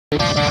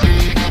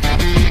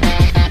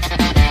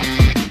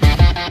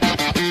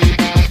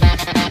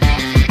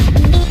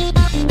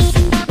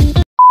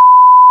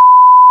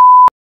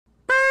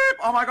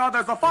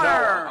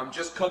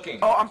cooking.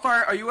 Oh, I'm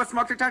sorry. Are you a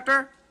smoke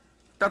detector?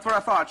 That's what I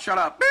thought. Shut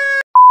up.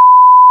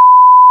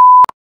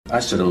 I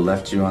should have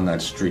left you on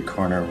that street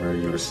corner where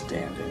you were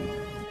standing.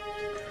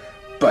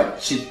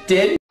 But you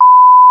did.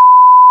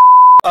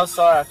 Oh,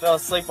 sorry, I fell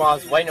asleep while I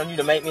was waiting on you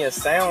to make me a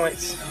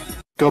sandwich.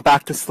 Go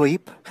back to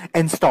sleep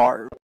and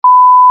starve.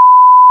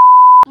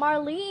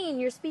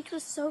 Marlene, your speech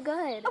was so good.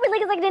 I mean,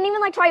 like, I didn't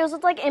even try. It was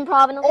just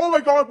improv and Oh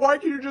my god, why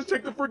can't you just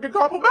take the freaking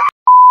compliment?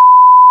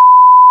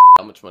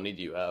 How much money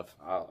do you have?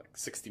 Like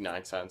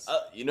 69 cents.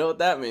 You know what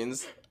that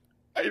means.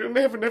 I don't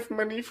have enough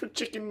money for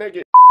chicken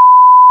nugget.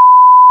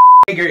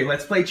 Hey Gary,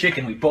 let's play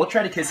chicken. We both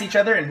try to kiss each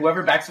other and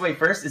whoever backs away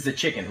first is the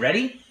chicken.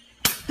 Ready?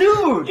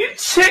 Dude, you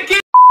chicken!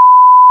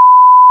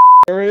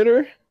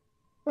 Narrator?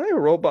 Am I a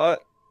robot?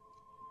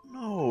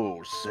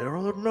 No,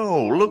 Sarah,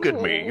 no. Look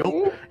at me.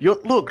 Look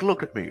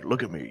at me.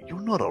 Look at me. You're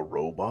not a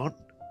robot.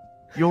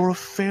 You're a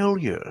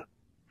failure.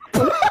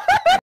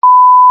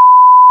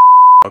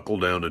 Buckle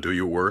down and do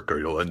your work or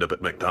you'll end up at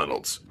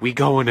McDonald's. We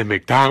going to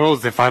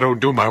McDonald's if I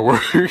don't do my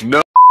work?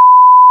 No.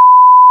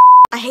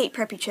 I hate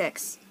preppy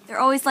chicks. They're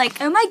always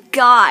like, oh my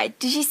god,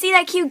 did you see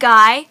that cute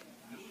guy?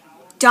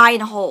 Die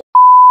in a hole.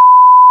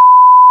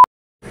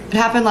 It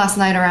happened last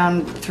night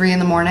around 3 in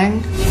the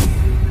morning.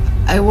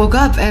 I woke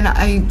up and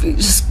I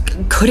just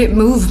couldn't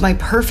move my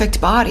perfect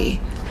body.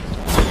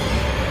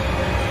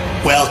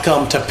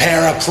 Welcome to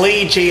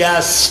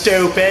paraplegia,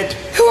 stupid.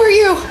 Who are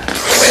you?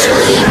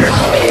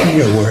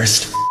 Your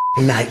worst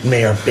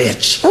nightmare,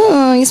 bitch.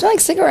 Oh, you smell like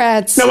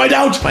cigarettes. No, I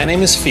don't. My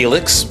name is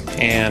Felix,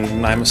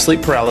 and I'm a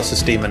sleep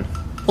paralysis demon.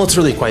 Well, it's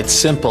really quite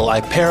simple. I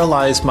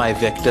paralyze my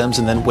victims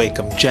and then wake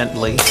them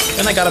gently.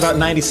 Then I got about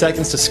 90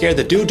 seconds to scare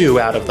the doo-doo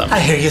out of them. I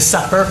hear you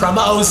suffer from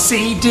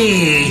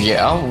OCD.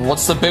 Yeah,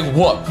 what's the big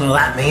whoop? Well,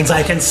 that means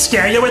I can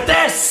scare you with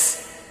this.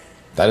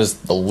 That is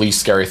the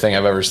least scary thing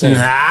I've ever seen.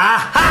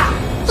 Stop!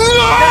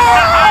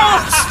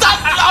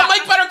 I'll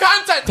make better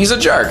content! He's a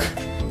jerk.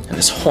 And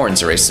his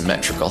horns are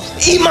asymmetrical.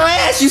 Eat my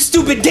ass, you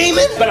stupid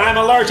demon! But I'm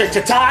allergic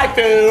to Thai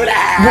food.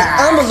 Well,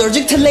 I'm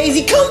allergic to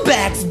lazy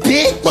comebacks,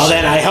 bitch! Well,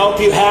 then I hope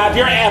you have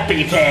your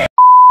EpiPen.